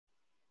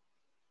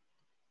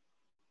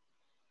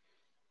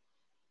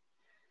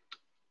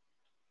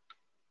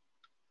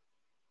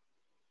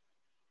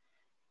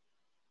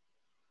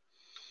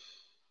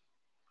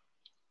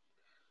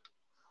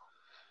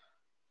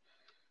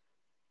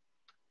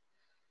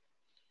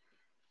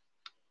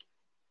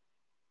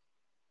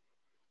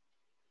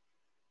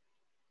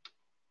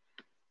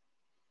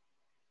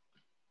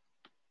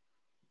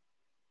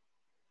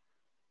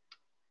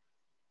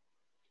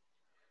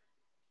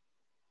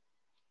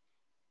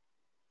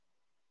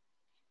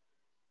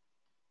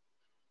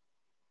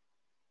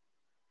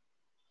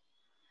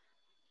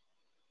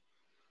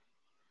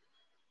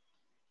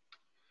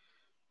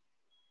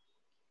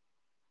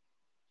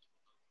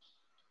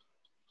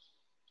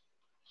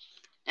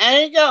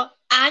There you go.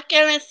 I'm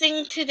gonna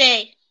sing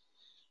today.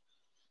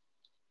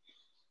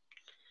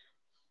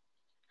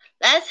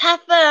 Let's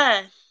have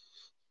fun.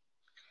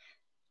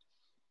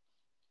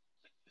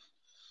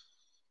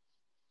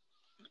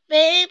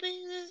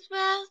 Baby, this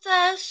smells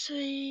so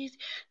sweet.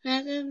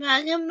 Nothing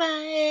like a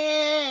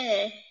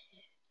my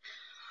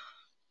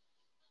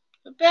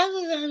The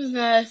bells don't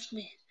nurse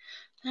me.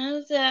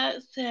 How's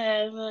that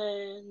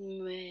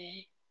seven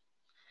way?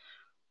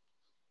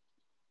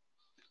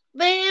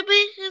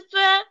 Baby, this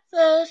smells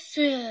so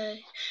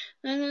sweet.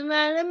 Nothing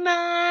like a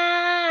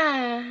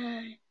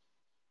my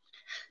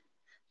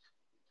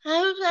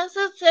How does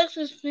that sex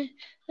with me?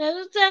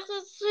 How sex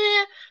with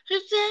me? Who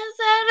says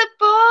that a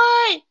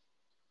boy?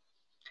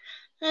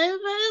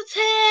 I'm gonna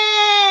say,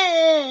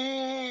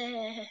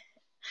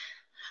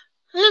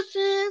 who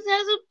says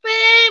that's a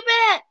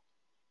baby?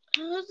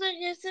 Who says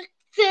it's a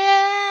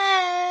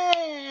day?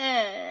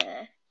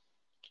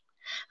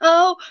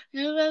 Oh,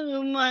 you never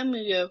remind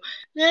me of.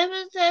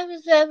 Never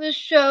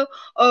show.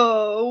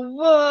 Oh,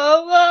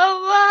 whoa,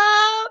 whoa,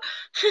 whoa.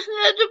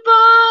 That's a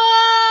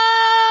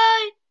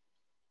boy.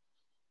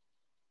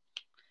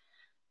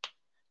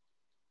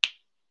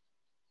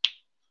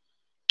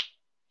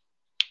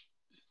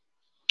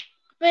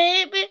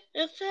 Baby,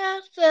 it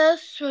sounds so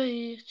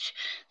sweet.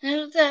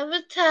 Never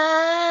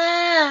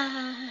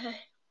time.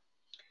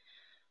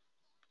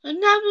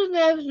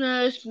 Never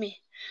knows me.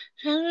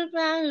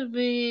 Sometimes it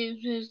be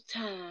this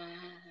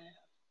time.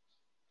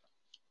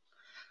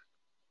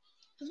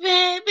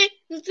 Baby,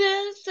 it's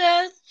just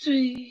so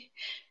sweet.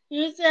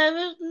 It's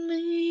ever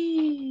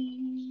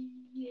me.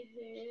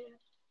 Yeah.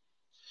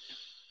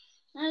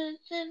 I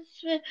just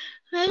swear,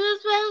 I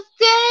just want to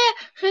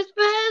stay. It's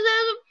better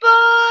than a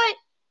boy.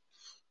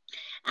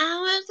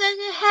 I was like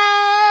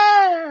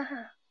a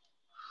hair.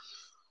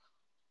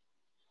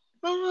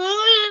 But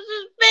what is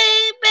this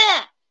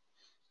baby?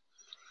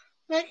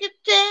 Like a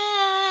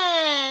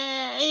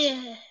day.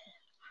 Yeah.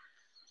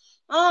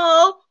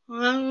 Oh,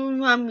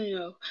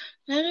 Romeo.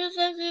 There's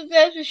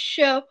a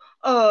show.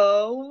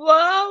 Oh,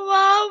 whoa,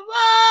 whoa,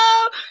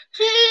 whoa.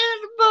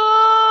 Here's the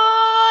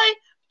boy.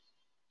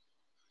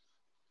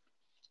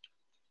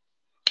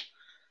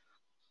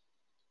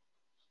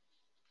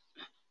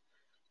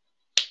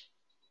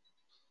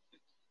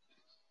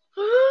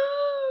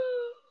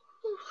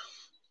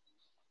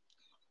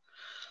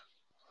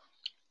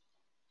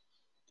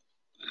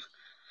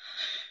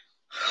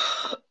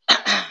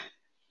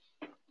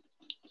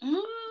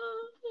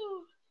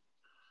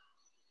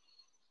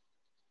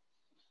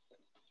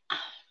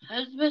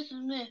 That's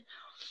missing me.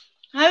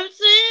 I've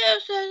seen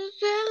it.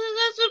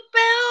 That's a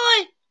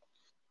boy.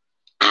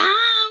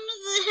 I'm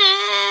the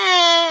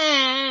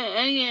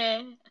head.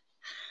 Yeah.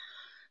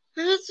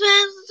 That's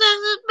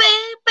a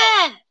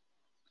baby.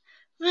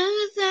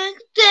 That's a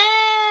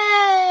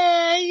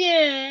day.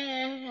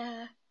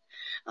 Yeah.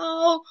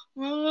 Oh,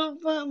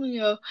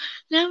 Romeo.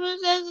 Never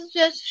says it's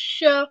just a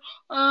show.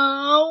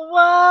 Oh,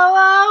 whoa,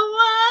 whoa,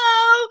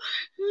 whoa.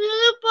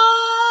 Little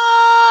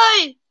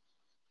boy.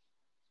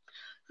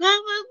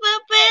 That was my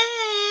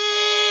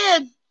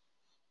bed.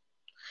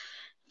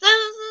 That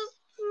was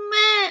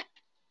man.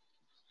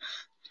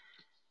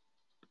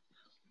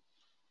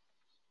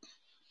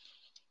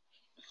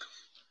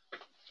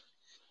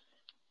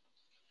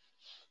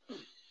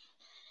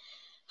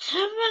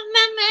 That was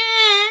my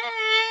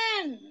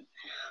man.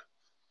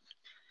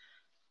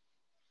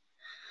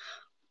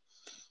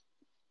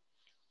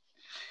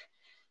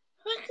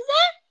 Look at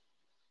that.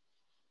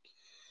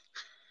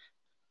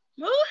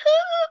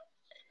 Woohoo.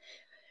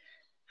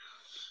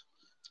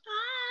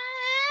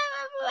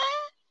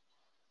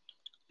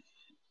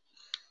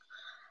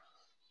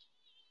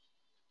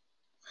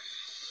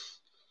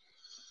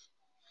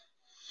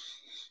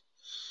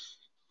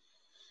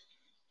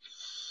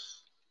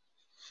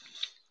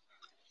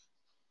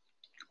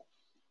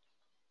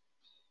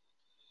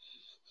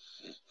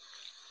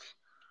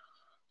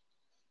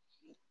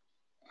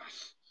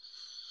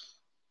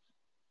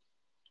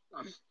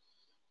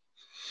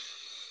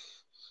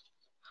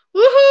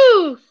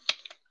 Woohoo.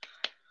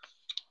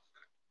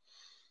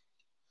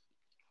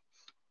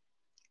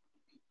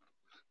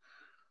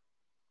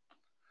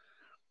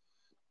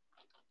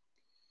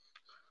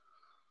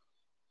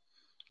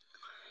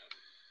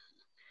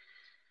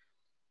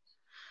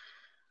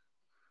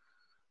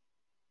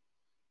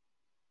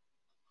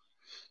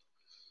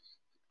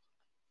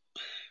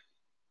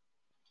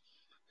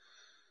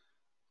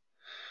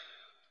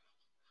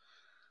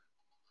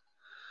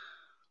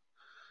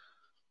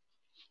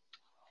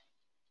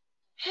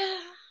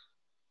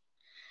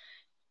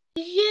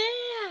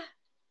 Yeah.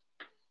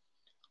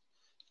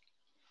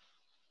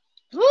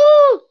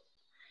 Woo.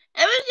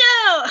 There we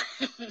go.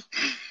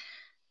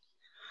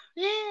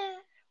 Yeah.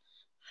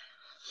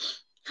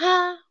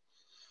 Huh.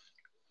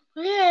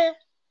 Yeah.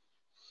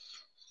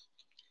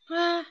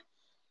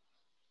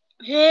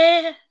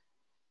 Yeah.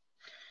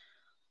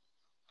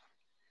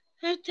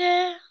 It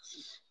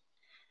is.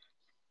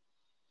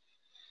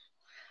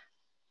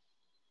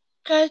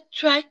 Got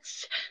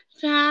tracks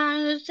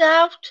down the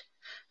south.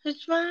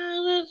 It's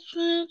my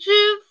to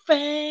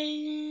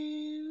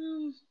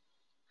fame.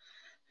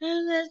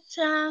 And that's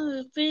time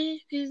to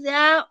figure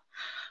out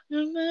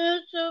the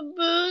most of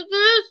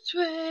this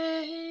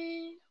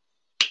way.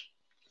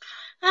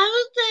 I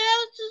was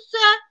there to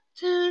start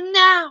to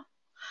now.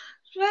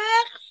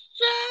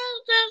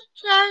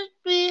 Just ask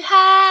me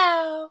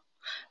how.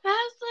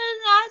 That's the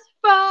last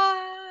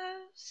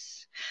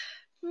bus.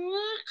 Because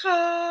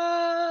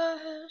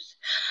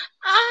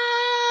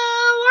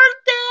I want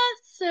to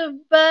dance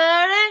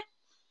somebody.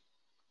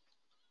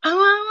 I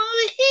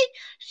want to hear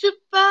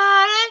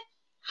somebody.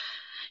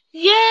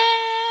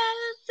 Yeah,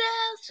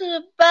 dance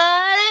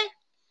somebody.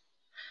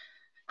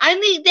 I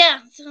need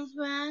dance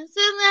somebody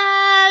to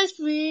ask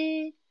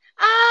me.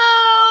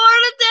 I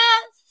want to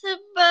dance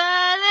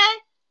somebody.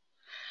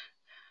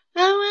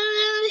 I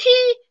want to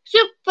hear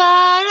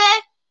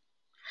somebody.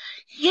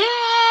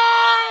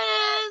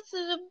 Yes,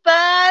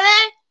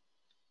 somebody.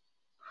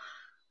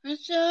 And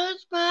so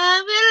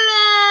smile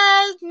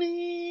loves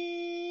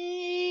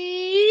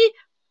me.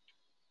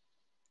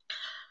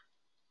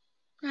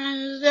 I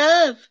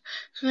love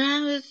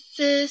my with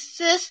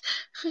sisters,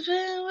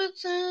 my with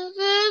sons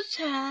of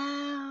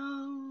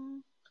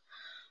town.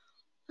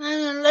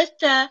 And I like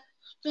that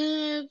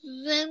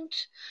present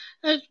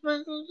as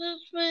much as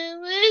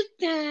my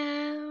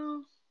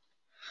down.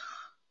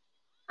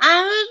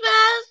 I was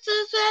about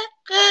to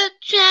take a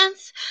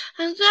chance,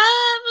 and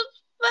I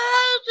was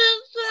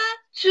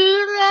about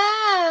to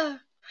laugh.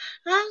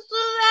 That's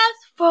the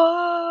last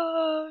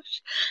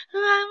force.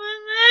 I'm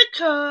in the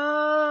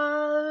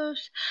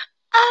coast.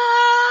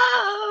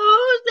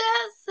 Oh,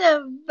 that's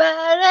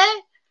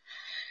somebody.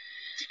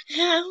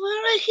 I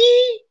wanna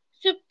hear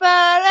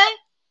somebody.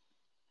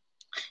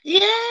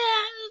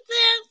 Yeah,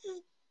 that's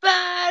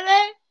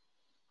somebody.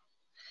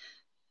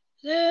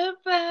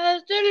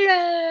 Somebody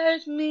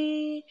loves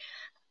me.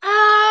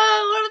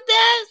 Oh,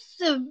 that's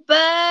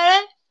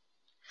somebody.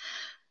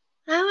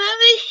 I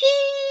wanna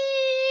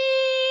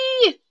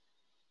hear.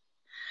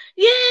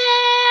 Yeah,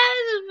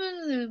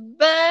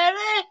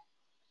 somebody.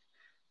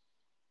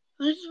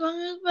 As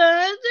long as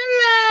somebody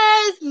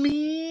loves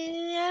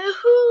me.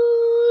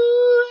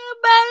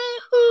 Somebody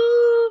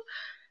who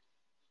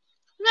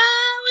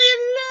now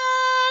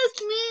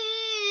loves me.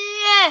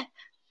 Yeah.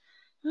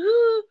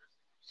 Ooh,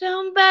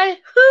 somebody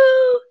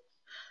who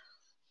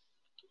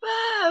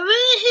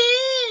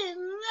in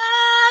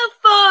love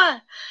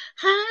for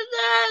has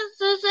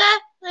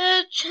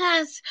a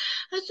chance.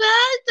 As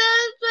I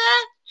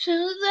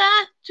choose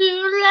that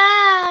to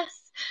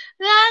last.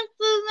 That's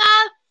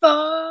enough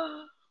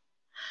for.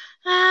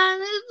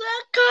 And it's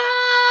a call.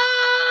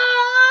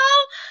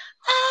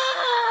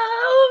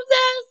 Oh,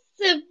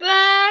 that's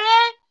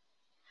somebody.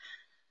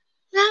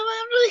 Now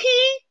I'm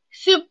looking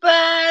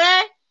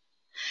somebody.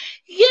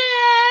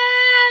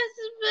 Yes,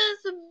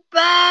 it's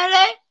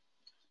somebody.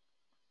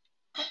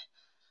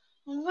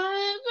 Whoever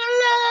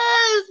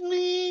loves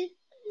me. Yo,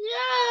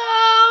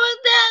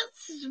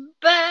 that's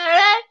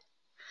somebody.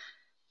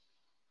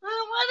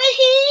 I wanna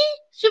hear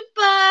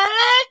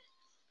somebody.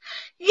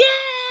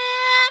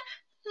 Yeah,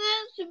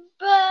 that's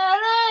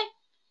somebody.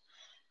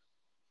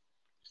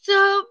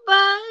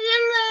 Somebody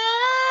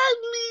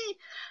loves me.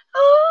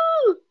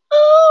 Ooh,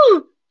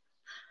 ooh.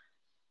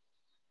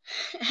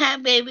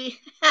 Baby.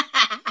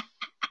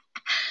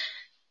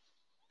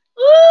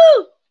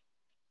 Ooh.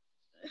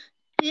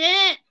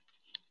 Yeah.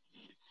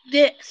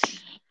 This.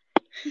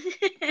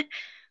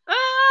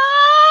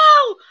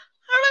 Oh,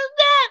 I wanna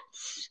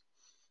dance.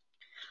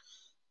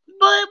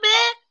 Baby,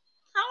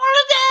 I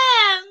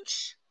wanna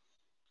dance.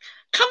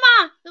 Come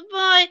on,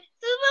 boy.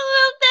 This is a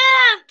little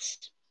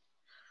dance.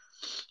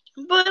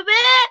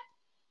 Baby,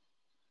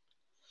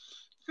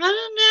 I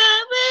don't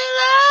know if it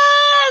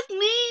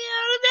loves me. I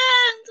wanna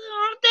dance, I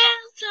wanna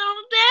dance, I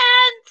wanna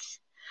dance.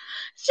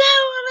 Say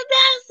I wanna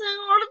dance,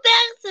 I wanna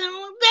dance, I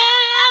wanna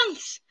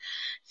dance.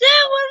 Say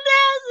I wanna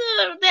dance, I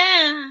wanna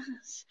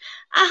dance.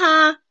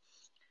 Uh-huh.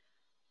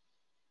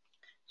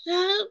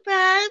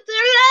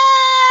 Somebody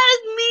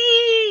loves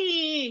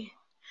me.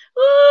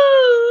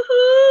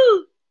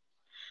 Woo-hoo.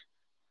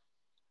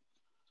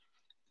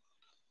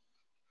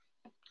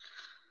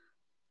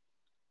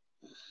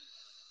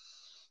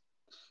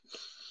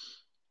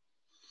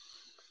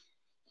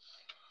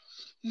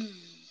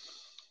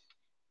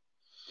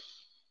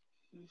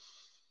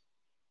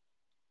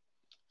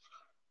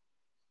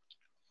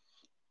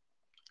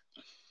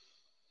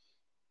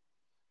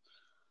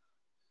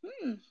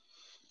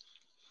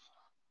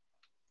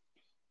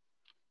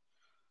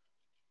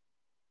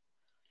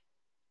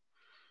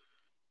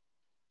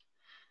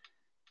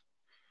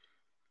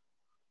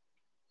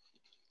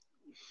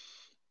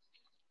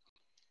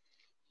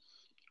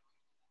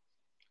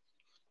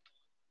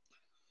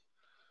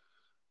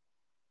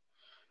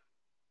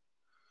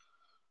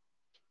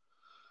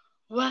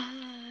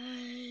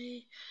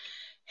 Why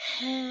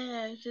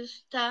has the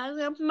start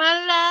of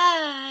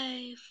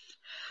my life?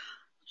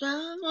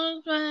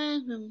 Someone's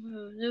trying to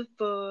move the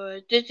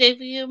board. This is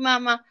for you,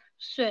 mama.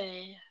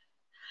 Swear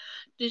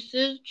this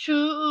is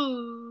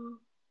true.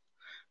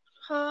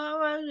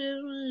 how I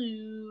live with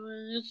you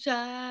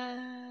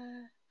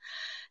inside.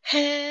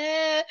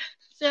 Hey,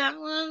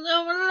 someone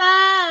of my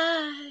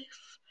life.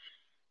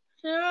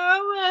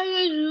 How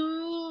I you.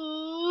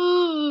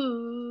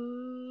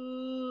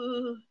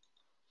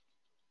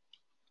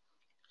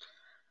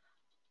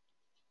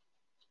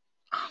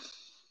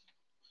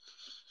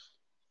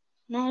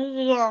 Not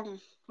long.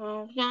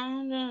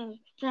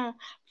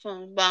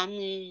 From by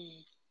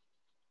me.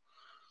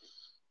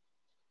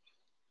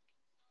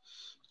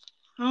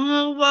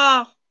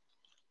 Wow.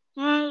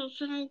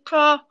 Mercy.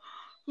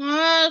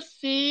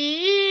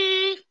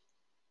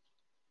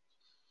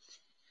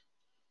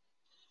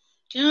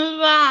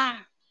 Goodbye.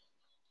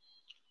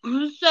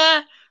 Who's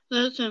that?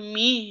 Listen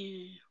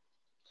me.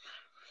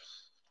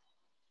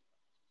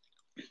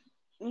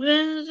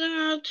 When's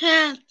the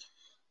 10th?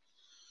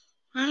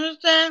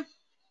 Understand?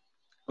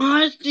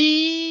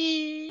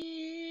 Mercy.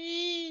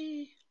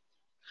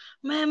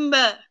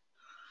 Remember.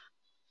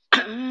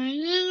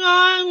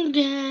 Long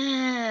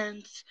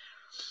dance.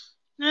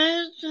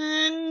 I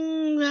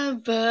sing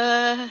the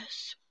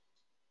verse.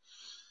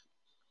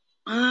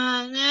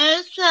 On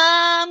a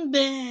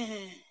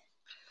something.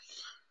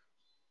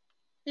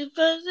 If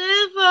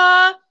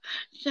I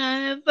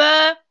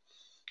ever,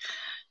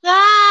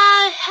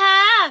 I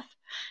have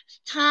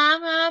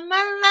time of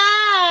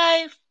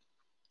my life.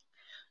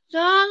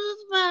 Songs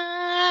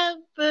my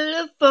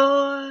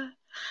before.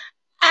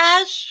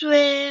 I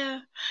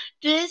swear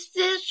this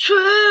is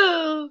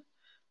true.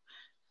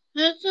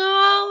 That's all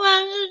I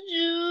want to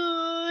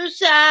do.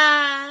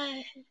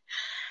 I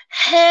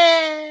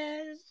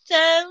had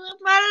time of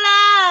my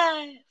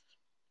life.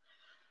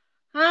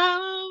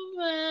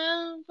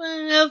 I'm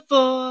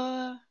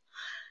before.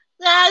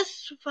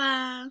 That's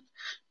why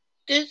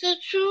this is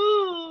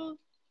true.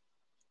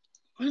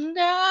 And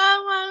I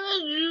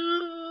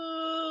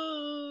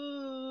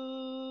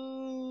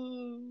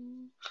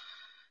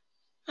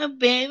wanna do,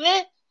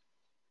 baby.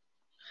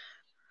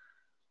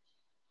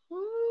 Ooh.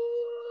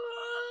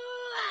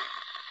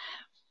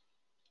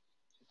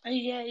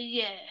 Yeah,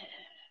 yeah.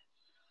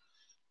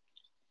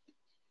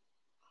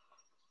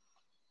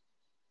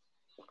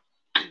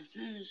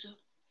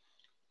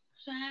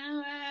 So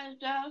I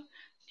don't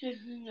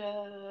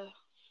know.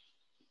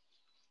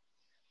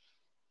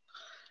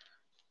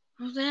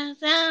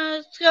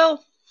 Let's go.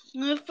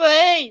 I'm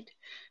afraid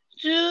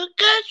to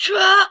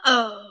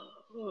control.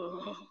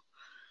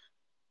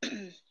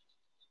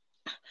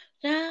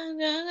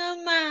 Down in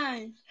the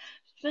mind,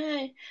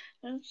 say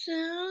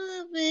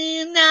until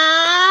the night.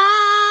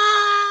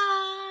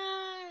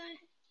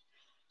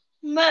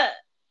 But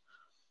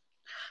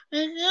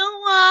if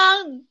you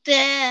want to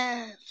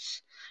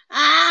dance,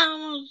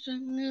 I'm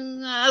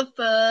singing the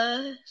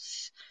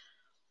first.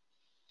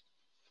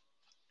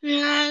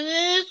 And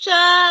it's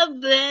a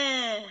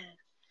bed.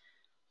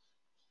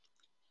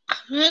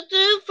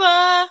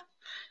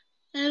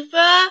 If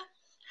I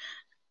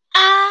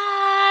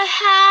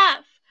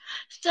have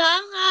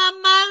sung out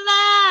my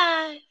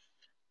life,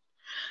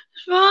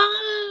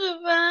 stronger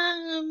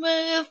than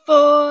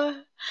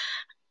before.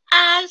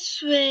 I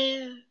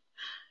swear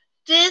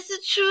this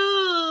is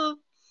true.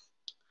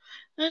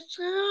 It's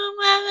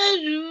what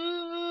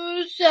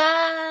you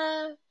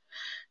say.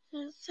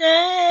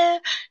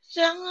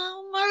 Sung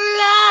out my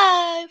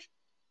life,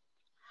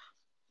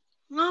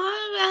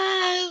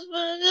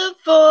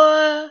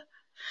 before.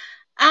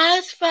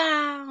 I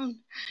found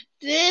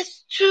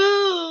this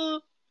true.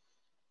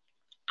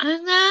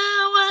 And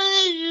I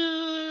want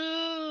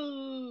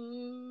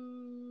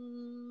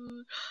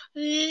you,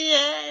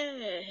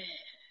 yeah.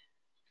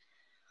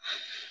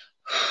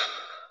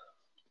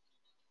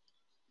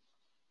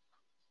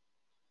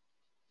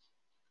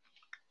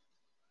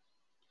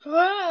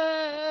 Whoa.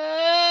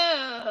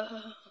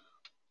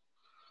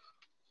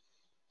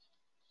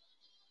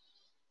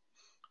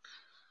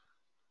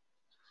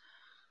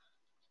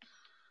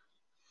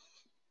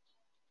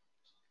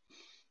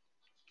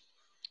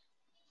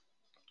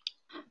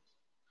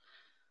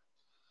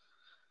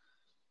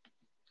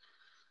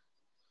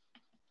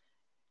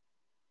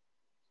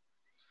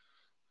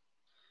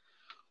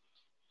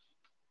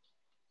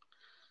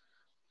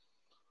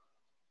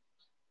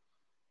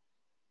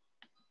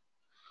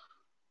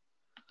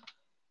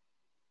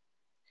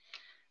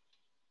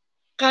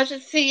 Cause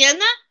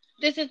Sienna,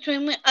 this is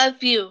dreaming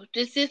of you.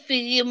 This is for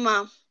you,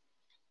 mom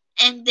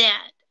and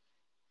dad.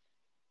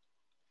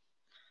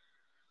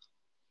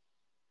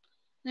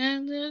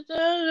 And there's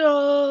a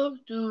road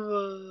to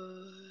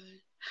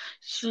ride.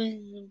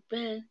 Swing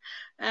bed,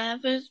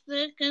 have a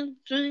second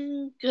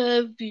drink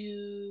of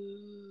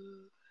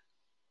you.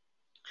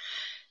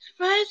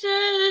 Spice of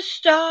the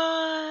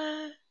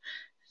star,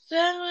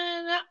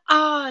 someone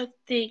are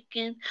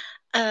thinking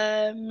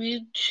of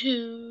me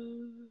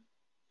too.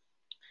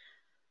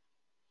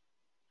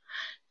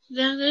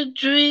 There's a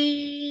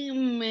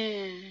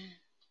dreaming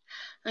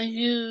of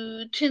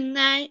you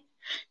tonight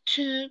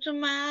to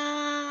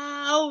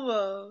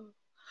tomorrow.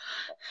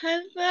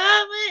 And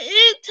family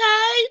is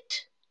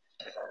tight.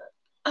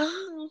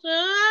 Oh,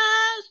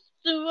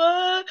 the last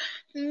word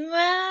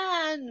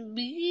can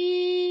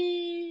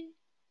be.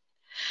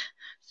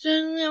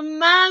 Sitting in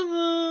my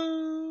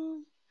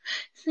room,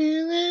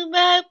 singing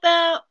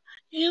about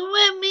you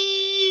and me.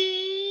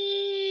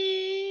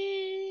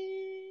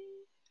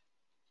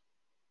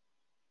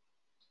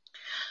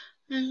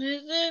 And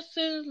this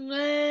is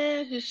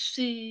where you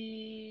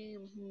see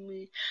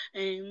me,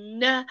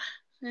 and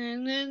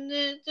then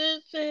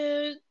this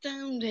is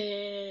down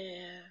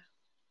there.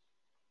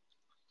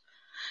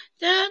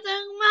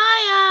 Turning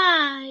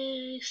my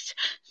eyes,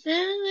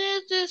 then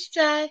at the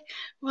side,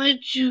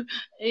 would you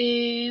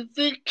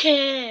even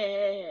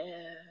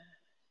care?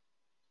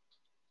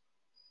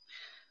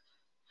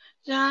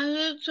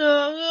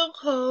 Dinosaur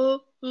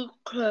cold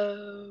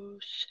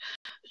close,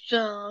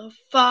 so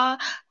far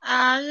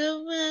out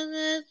of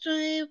the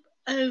dream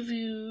of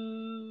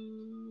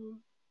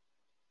you.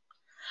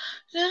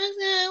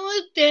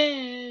 Another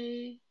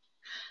day,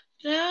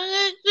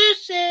 trying to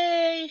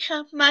say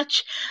how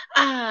much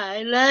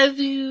I love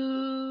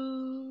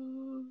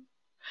you.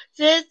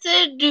 Yes,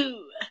 I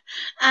do.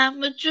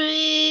 I'm a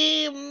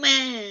dream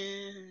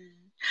man.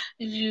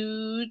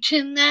 You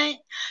tonight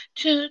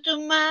to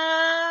tomorrow.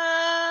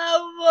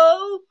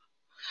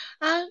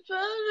 I'm so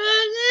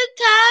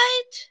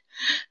tight.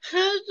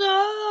 Cause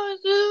all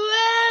the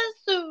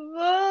rest of the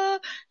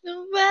world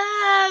would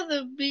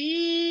rather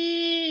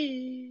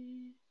be.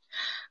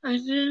 I'm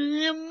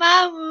sitting in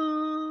my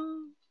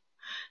room,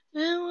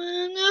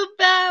 thinking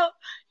about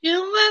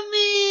you and me.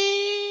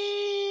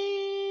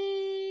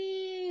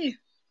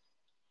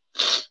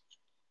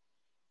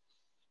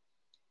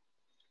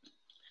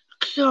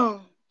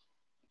 So,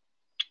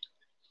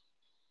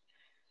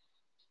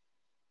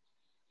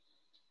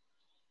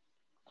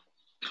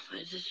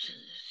 I just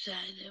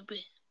decided a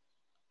bit.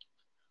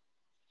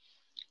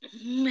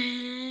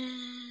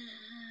 Man,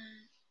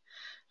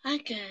 I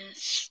can't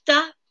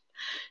stop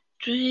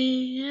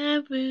dreaming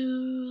of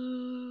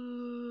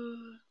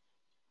you.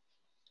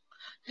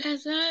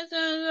 As I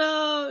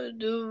all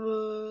the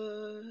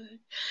world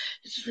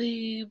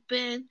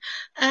sleeping,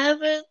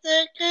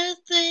 everything I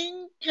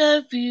think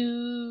of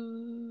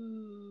you.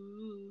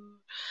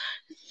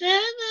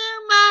 Send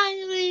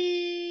my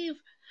leave,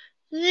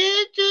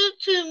 listen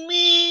to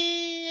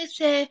me,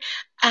 say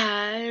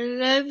I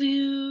love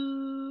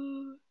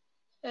you.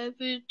 Love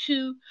you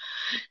too.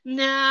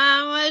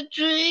 Now I'm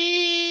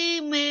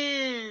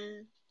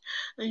dreaming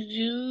of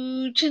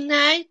you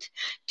tonight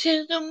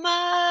till tomorrow.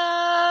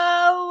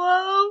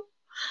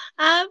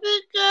 I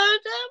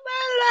because of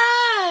my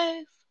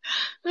life.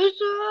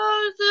 It's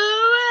all the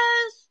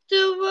rest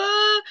the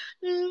world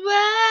is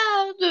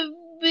rather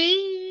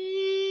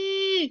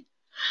be.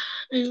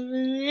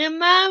 In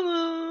my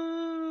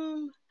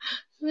room,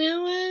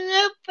 living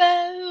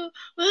about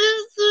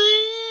with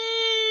sweet.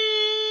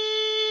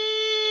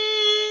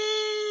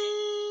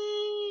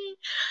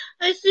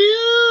 I see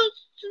you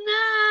tonight.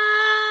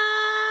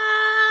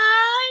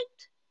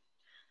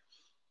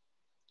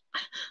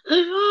 I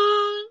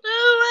want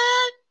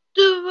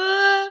the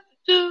world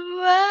to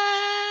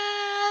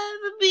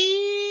rather be.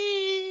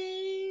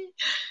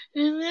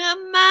 In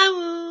my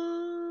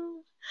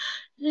room,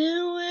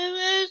 living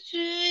a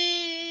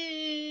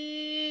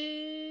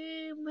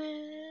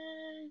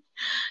dreaming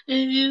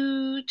of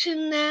you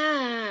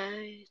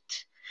tonight.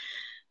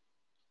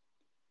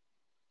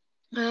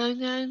 I'm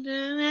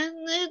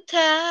the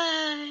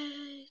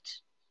tide.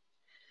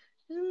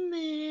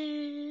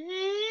 Man,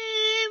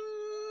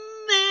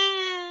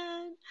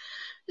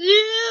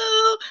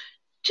 you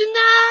tonight.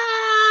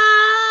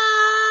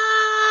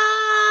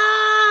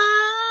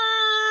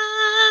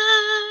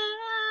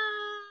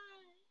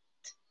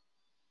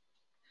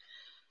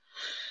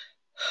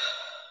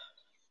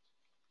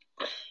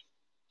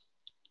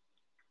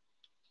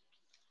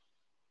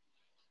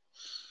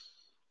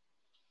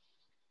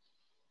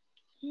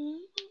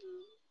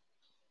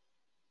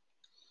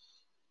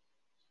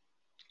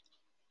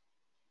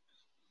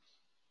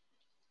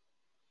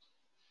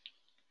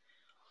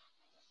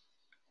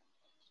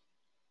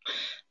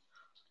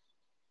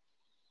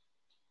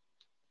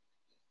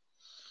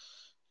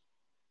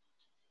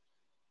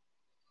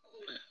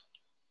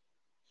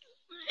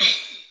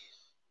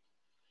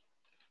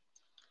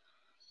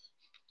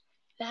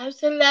 That was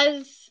the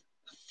last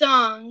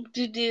song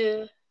to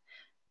do.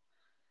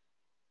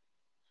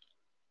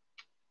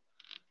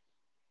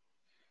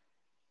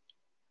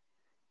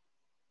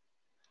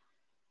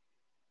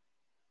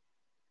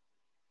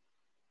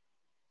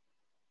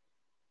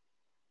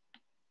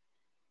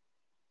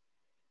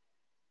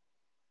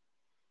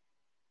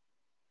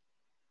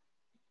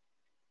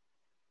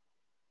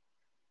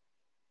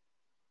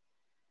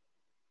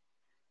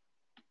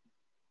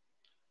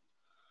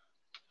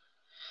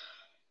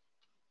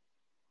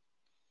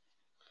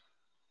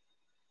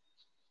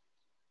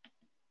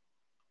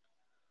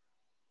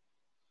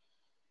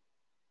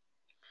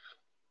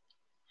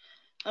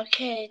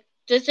 Okay,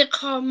 this is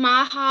called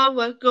My Heart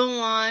Will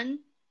Go On.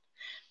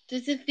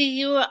 This is for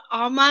you and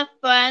all my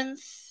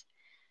friends.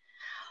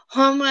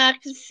 Home I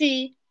can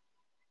see.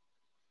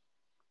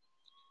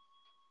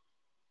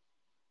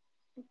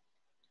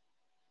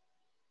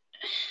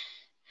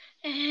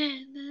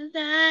 and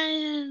I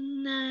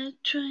in my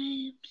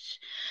dreams.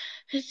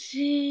 I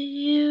see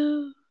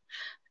you,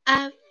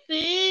 I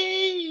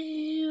feel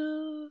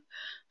you.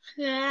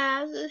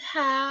 That's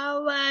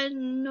how I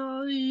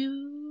know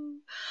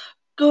you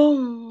go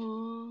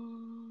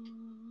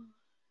on.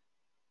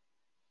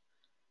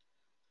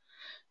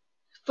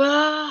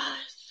 Far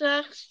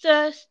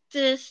success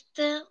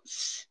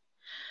distance,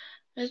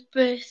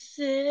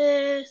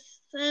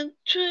 spaces and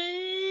trainers.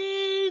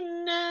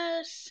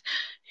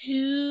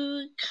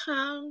 You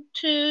come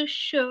to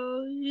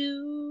show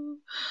you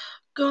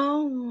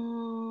go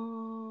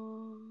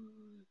on.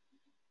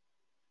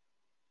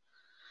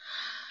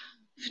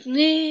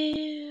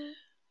 Near,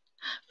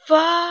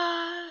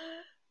 far,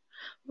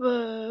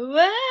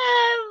 wherever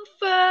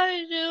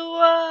you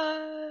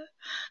are,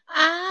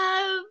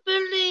 I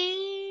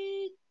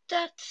believe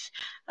that's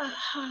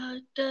how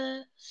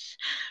does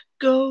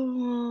go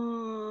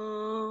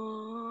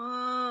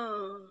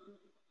on.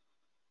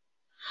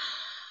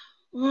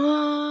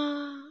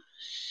 Once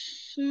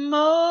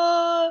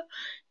more,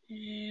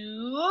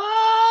 you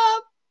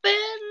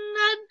open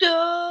the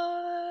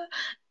door,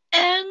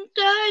 and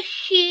I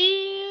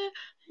hear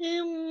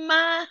in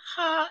my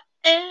heart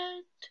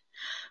and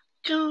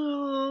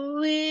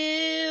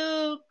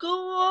will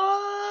go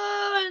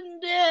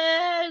on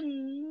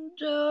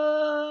and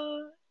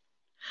on.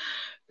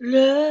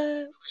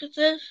 Love, 'cause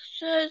it's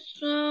just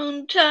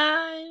some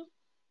time.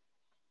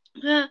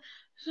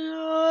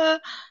 So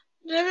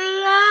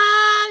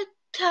the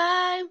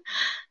lifetime,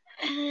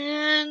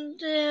 and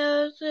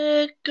there's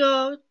a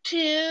go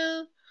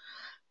till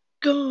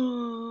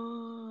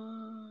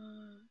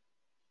gone.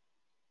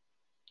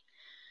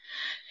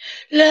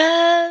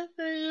 Love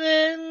is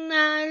when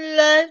I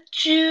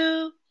loved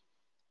you,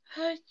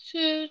 hurt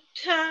you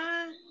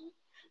time.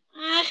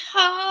 I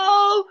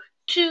hope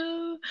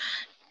to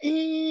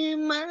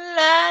in my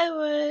life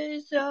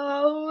was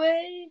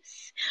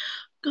always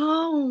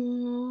gone.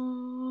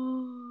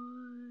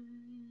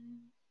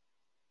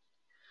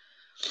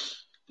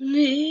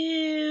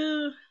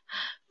 Near,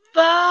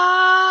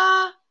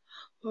 far,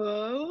 wherever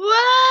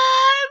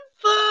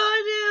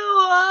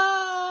you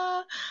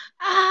are,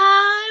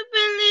 I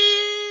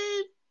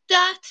believe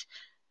that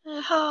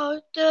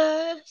how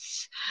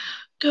does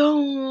go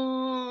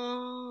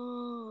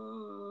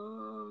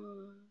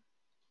on.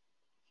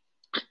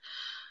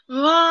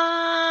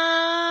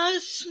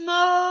 Once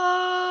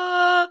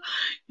more,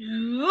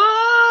 you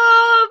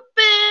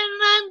open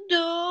the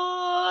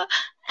door,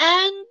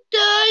 and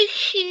I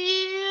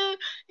hear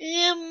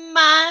in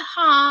my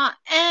heart,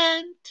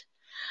 and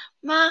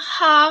my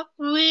heart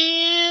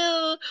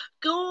will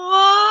go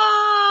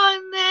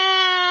on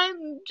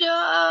and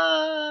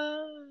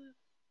on.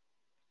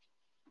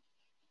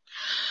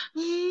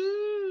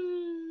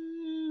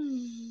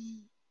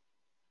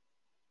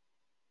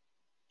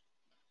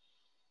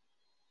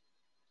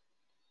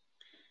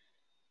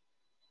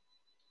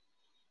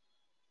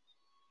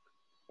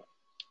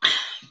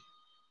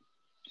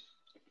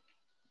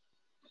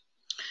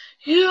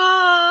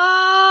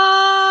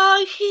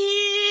 You're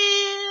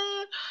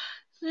here,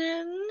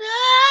 there's nothing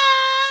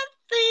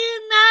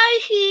I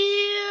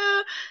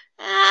hear,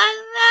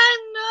 and I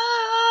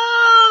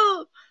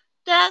know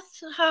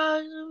that's how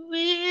it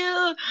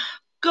will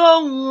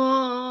go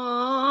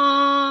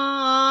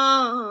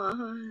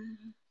on.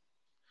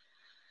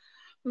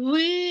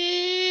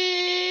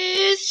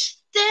 We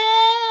stay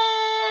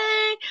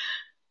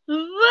forever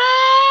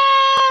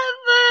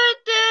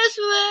this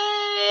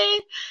way,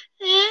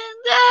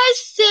 and I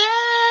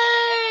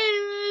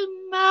say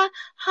in my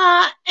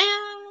heart,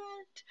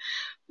 and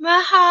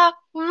my heart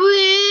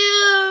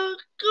will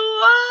go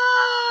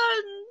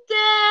on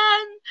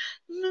then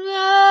love.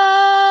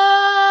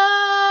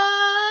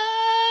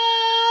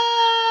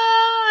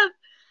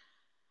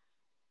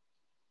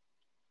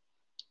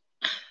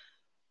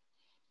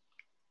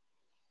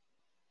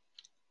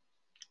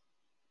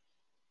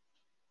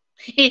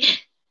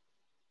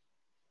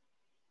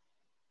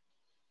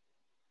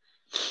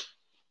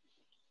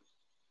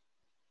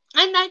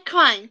 I'm not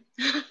crying.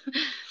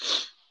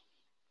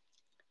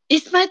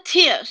 It's my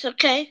tears,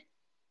 okay?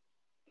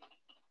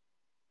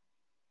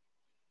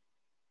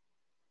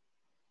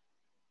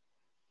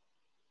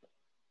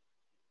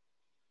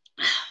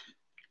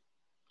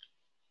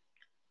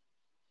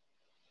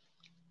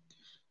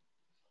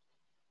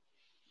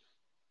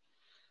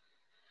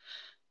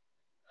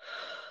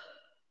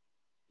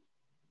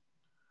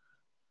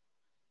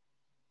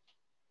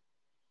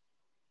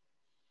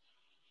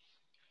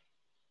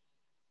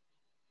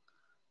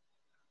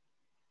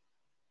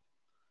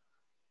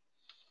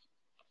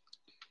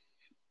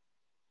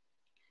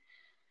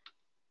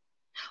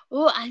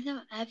 Oh, I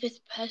know Elvis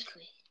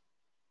Presley.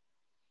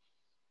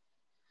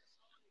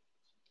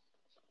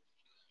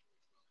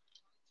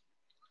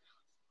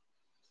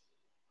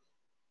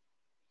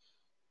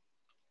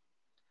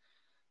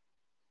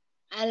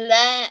 I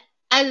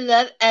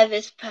love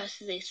Elvis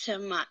Presley so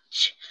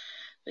much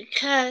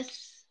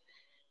because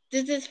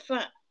this is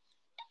for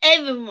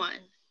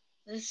everyone.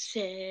 Let's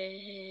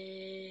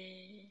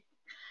see.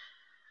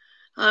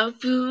 I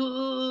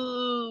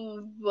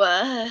feel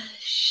washing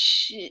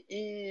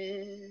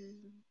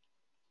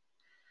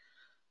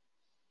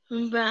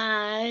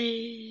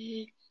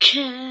by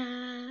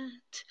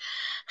can't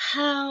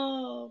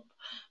help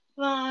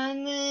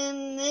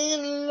falling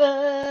in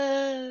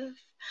love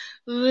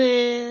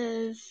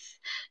with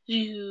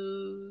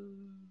you.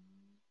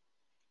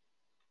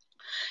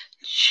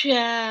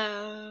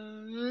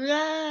 Shall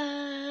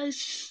I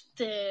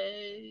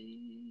stay?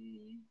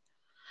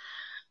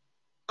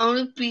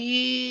 Only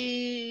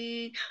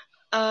be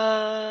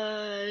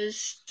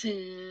us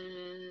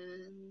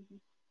ten.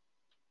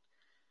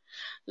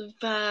 If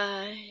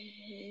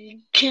I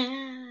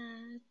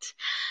can't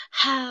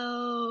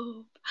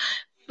help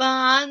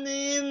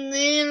falling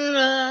in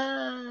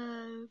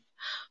love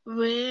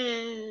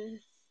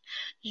with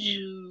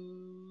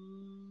you,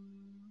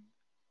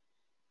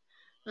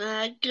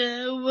 like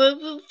a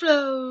river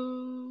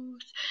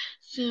flows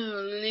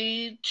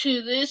slowly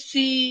to the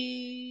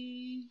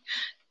sea.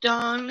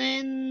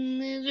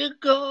 Darling, is a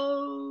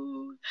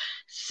gold,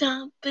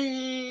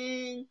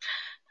 something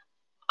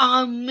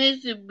I'm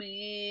missing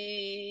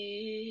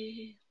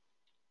me.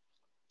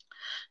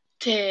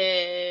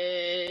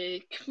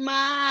 Take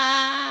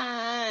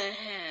my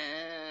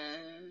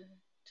hand,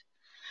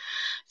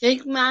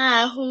 take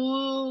my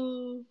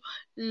whole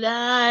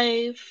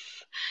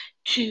life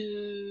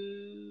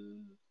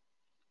too.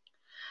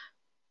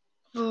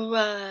 For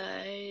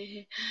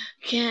I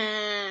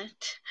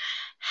can't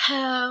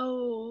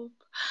help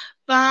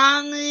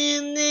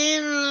falling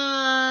in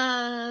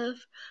love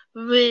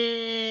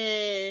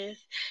with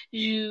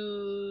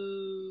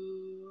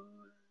you.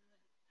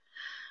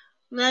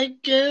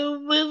 Like a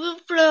river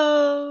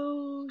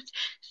flows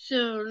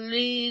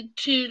slowly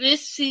to the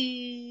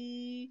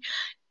sea,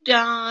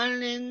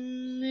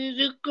 darling,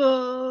 is a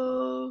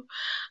goal,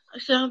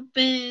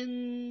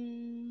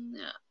 something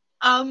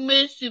I'll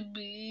miss to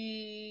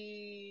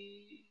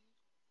be.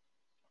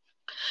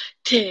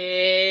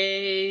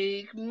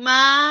 Take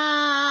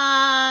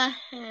my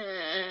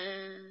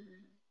hand,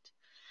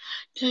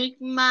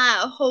 take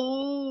my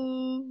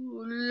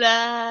whole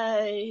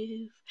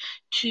life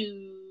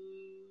too.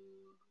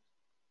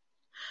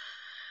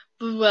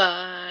 But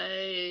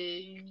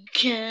I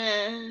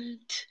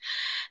can't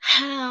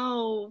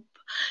help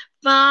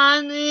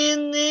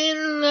falling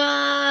in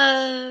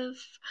love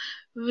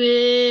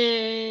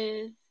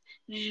with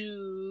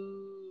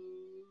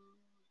you.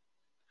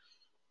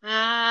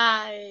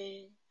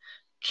 I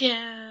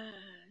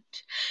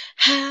can't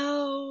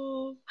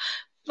help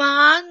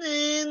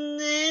falling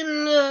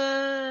in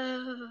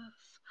love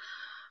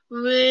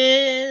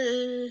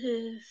with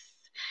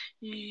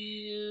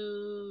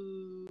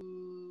you.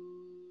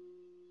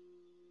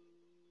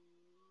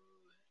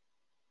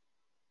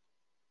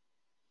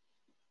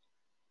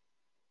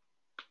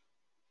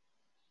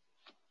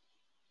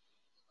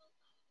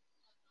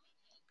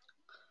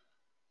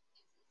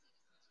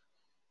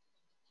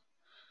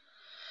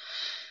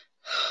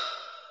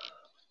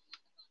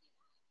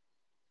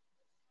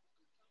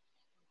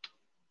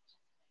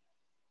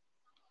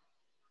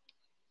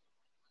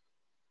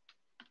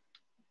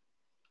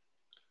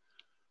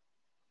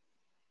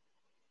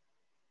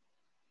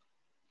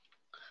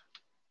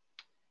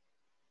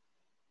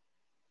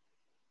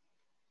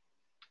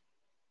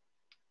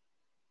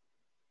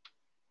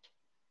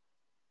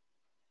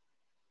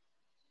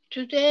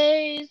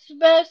 Today's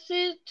best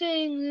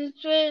thing is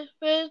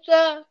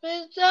without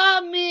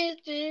me,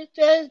 it's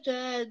just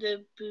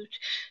the boot.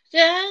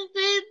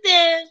 Something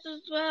there's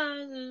as far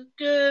as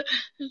good,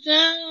 it's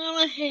on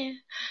my hair.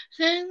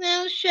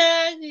 Something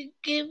shiny,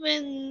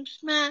 giving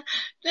smile,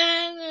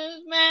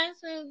 then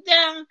smashing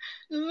down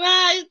the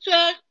right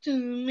track to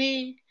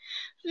me.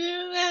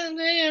 You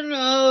know,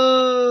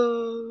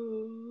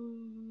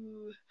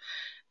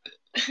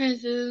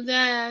 so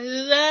that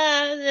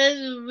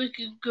we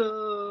could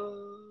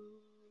go.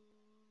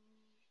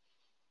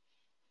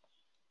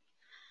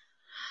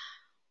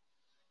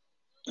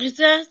 It's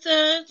just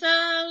the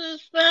time the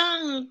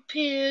sun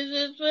appears,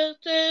 it's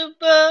just a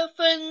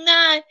perfect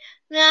night,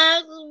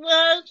 that's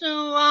what's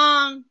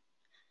wrong,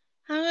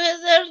 I'm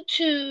with them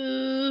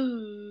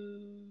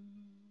too.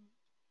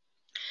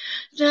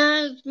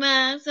 Just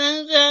my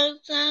sunshine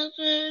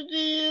with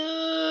you.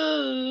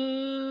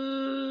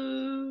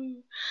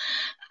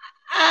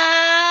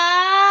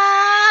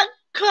 I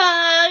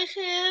cried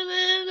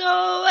heaven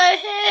over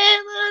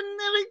head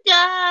under the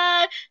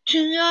sky,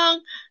 too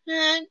young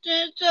and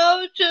the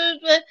soldiers,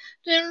 but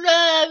the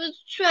love is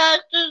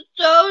tracked the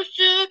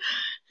soldier.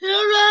 The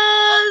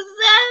love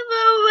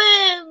never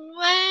win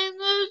when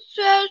the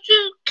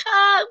soldiers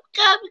come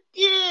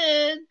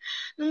again.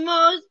 The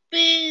most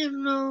be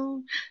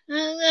alone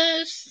and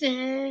they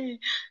say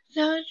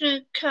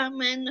soldier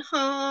coming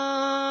home.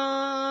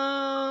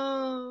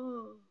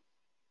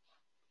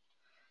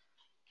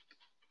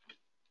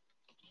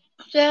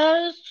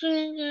 Just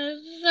swing a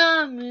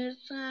summer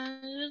sun,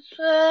 it's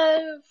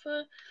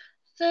forever.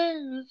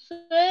 Sing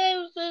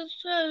saves the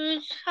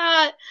service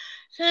high,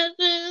 says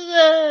the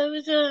love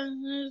is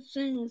on the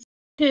things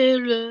to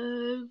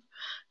love.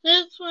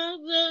 This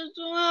one's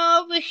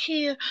over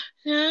here.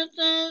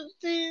 Something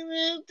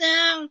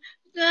down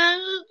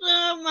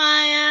through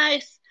my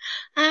eyes.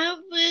 I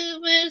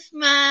feel a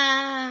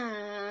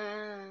smile.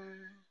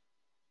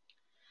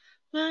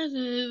 But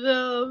it's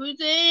over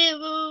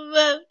table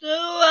after a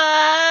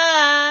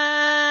while.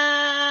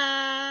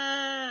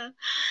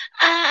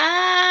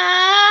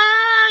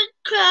 I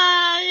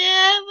cry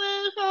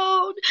every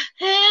hold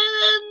hand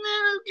in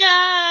the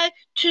sky.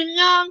 Too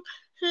young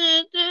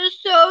to the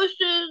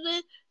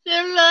social,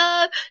 the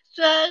love,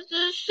 such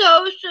a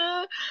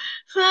social.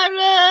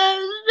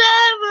 Colors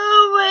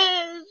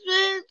everywhere,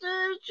 with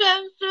the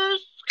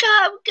chances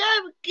come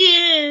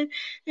again.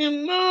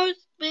 It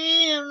must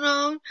be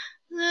alone.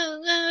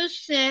 The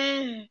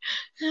share,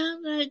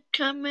 the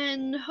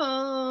coming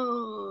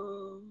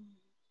home.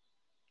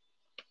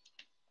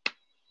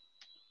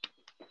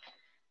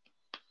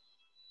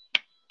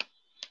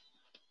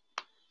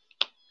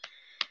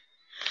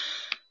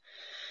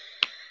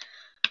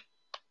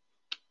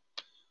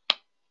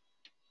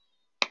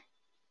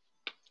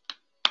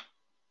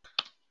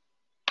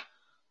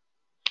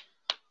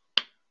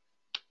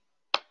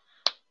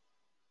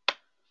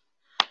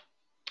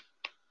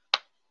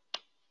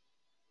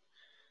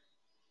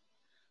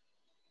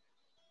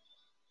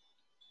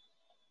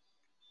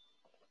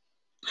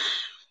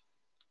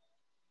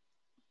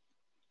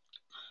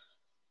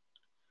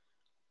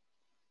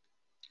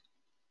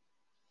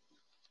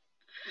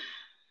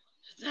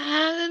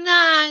 Saturday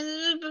night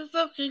is a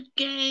fucking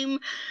game.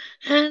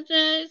 And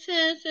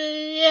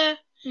yeah,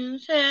 and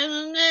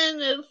Saturday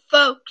the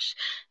folks.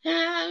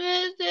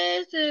 And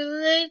there's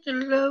the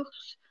little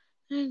folks.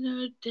 And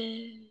they're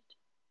dead.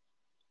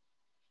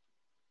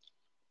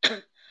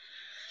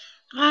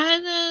 I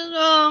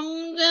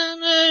don't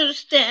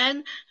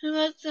understand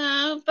what's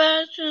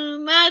about to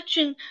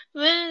matching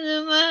when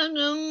the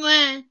one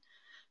man.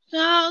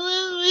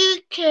 All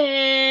we cares.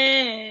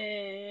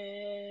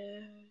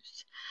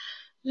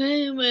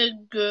 They were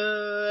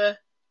good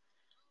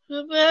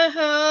about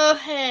her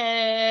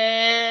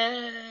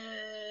head.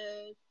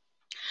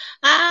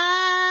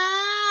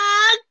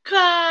 I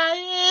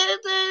cried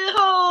the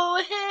whole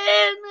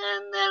hand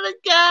and then a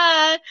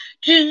guy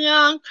too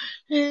young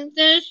and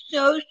the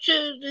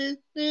social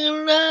the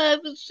love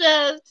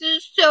itself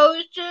the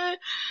social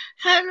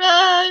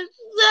hello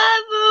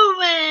never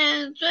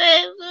went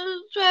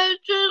the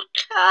social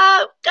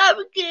come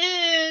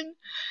again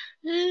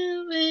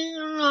living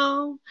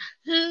alone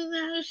and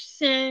I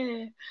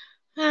said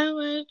I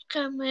was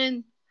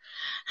coming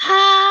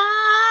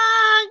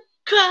I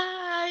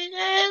cried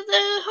as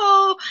a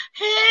whole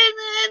hand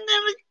in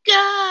the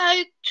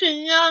sky too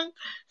young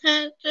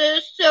and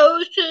the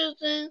social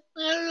and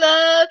the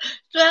love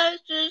tries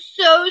to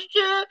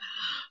social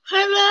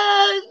her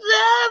love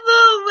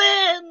never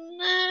win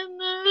and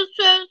the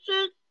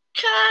social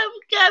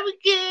come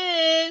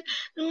again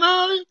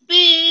most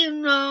be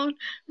known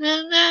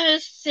and I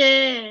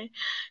said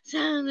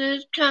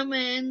Santa's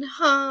coming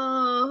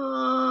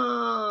home.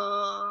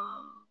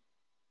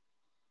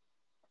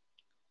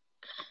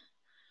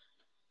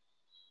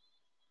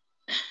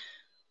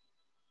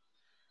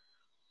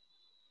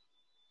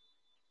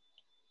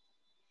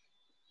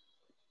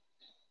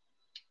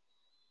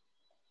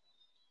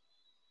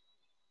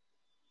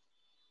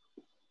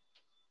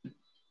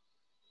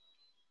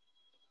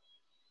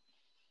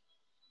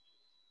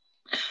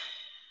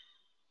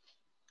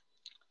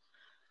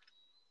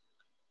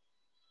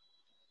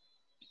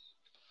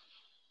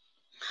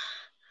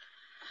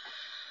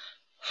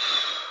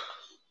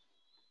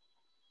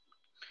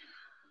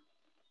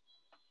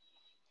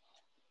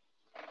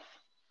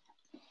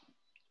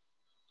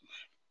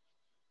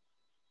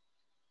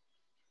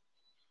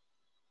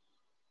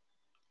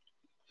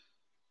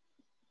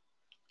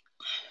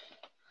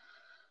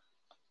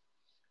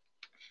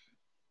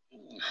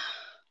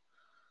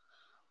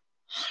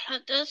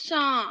 Let the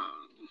song.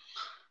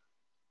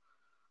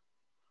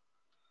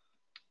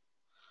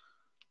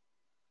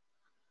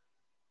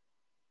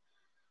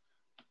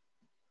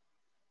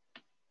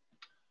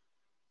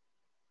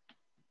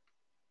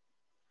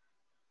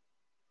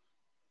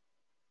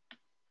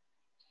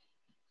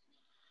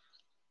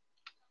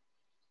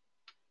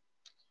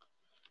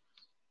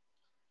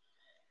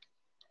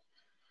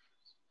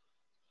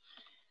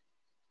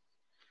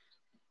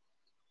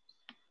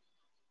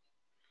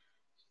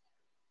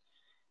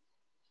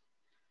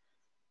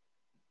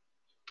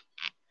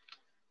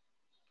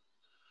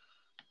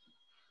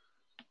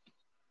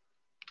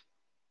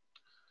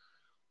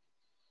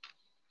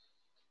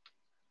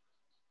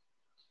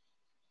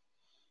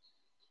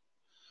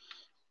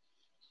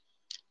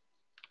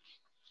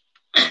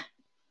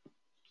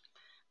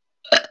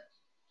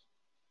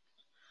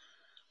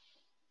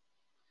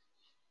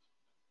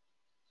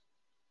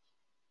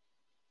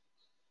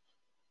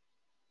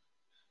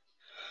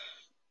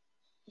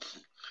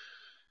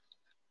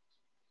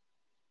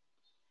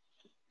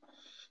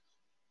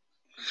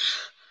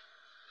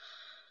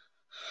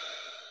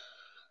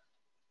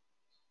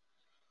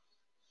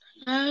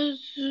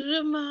 That's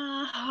in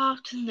my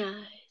heart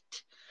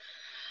tonight.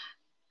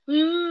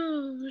 We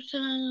move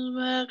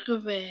back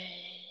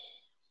away.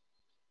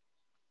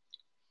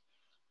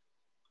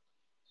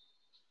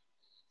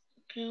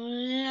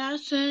 Going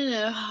out in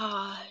their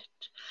heart,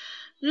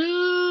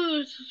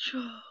 lose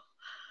control,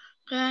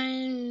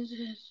 guiding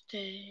this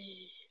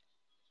day.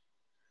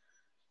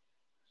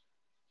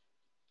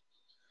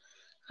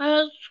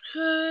 I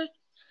could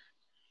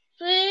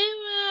leave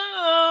my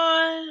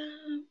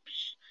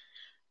arms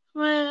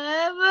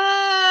whenever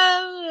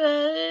I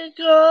let it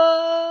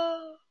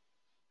go.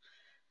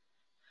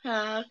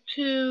 How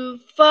to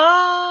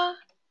fall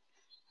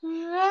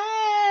in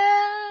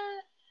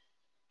love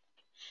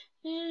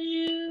with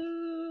you.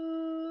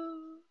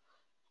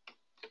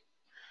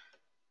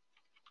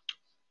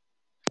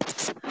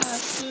 How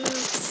to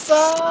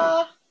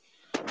fall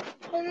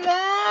in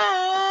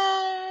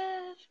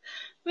love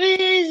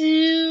with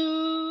you.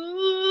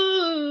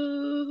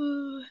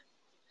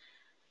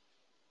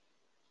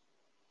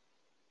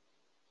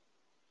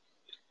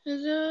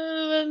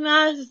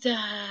 Without a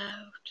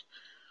doubt,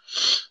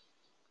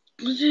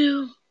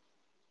 you,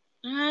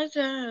 I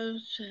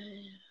don't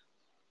say.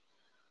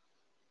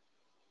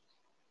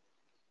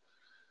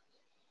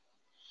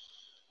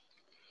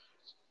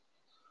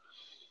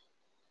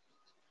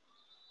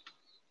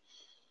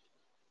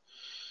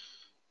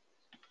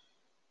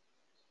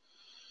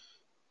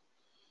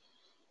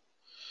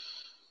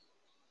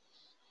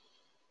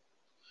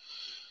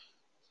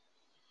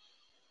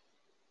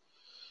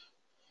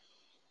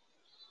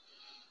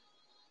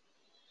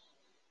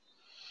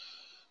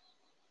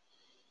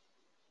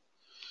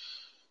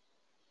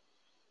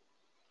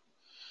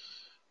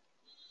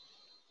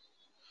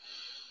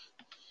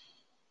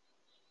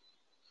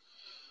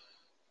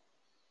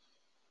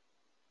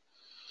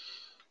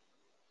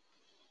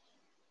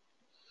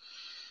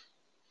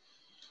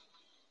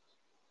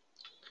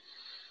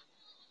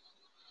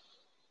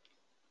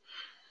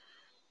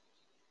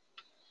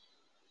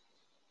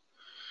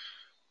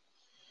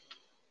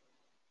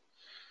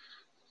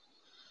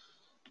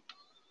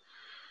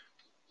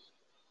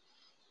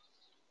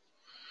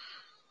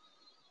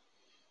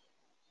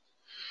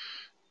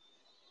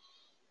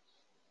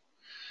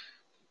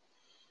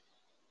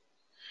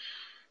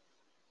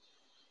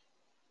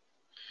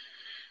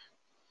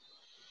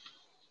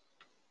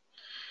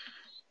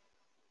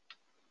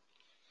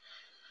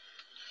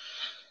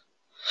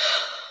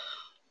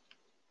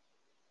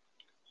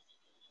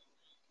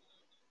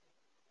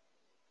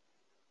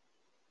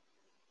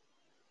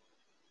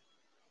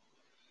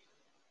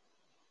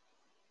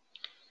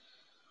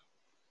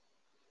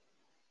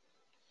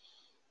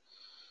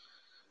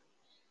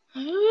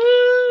 Ooh.